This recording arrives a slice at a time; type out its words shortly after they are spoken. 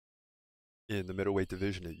in the middleweight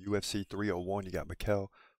division at UFC 301, you got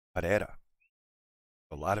Michel Pereira.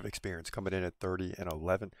 A lot of experience coming in at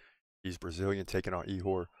 30-11. He's Brazilian, taking on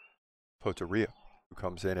Ihor Potieria, who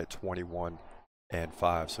comes in at 21-5.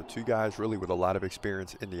 So two guys really with a lot of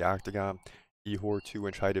experience in the octagon. Ihor,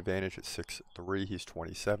 2-inch height advantage at 6'3". He's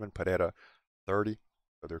 27. Pereira, 30.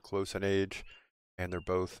 So they're close in age, and they're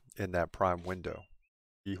both in that prime window.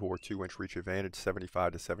 Ihor, 2-inch reach advantage,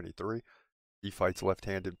 75-73. He fights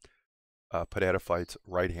left-handed. Pereira fights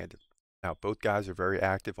right-handed. Now, both guys are very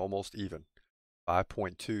active, almost even.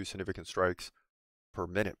 5.2 significant strikes per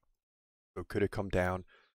minute. So could it come down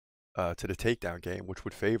to the takedown game, which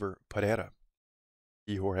would favor Pereira?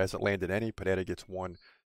 Ihor hasn't landed any. Pereira gets one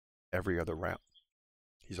every other round.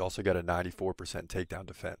 He's also got a 94% takedown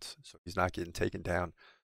defense, so he's not getting taken down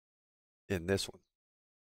in this one.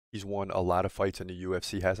 He's won a lot of fights in the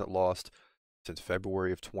UFC, hasn't lost since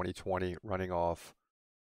February of 2020, running off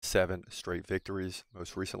 7 straight victories,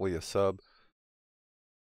 most recently a sub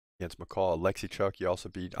against McCall Alexichuk. He also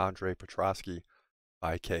beat Andre Petrosky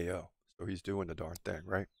by KO. So he's doing the darn thing,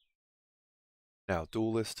 right? Now,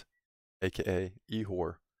 Duelist, aka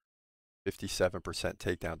Ihor, 57%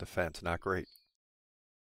 takedown defense. Not great.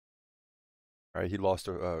 All right, he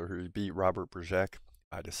beat Robert Brzezinski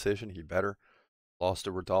by decision. He better. Lost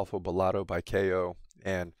to Rodolfo Bellato by KO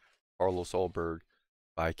and Carlos Ulberg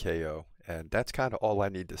by KO. And that's kind of all I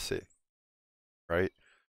need to see, right?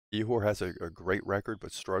 Ihor has a great record,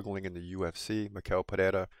 but struggling in the UFC. Michel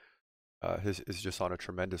Pereira is just on a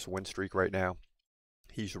tremendous win streak right now.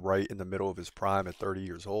 He's right in the middle of his prime at 30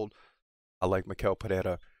 years old. I like Michel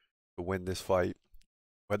Pereira to win this fight.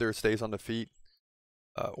 Whether it stays on the feet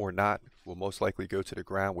or not, will most likely go to the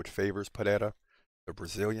ground, which favors Pereira, the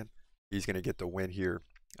Brazilian. He's going to get the win here,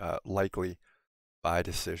 likely by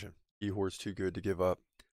decision. Ihor's too good to give up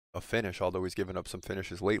a finish, although he's given up some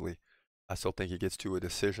finishes lately. I still think he gets to a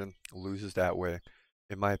decision, loses that way.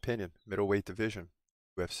 In my opinion, middleweight division,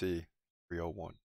 UFC 301.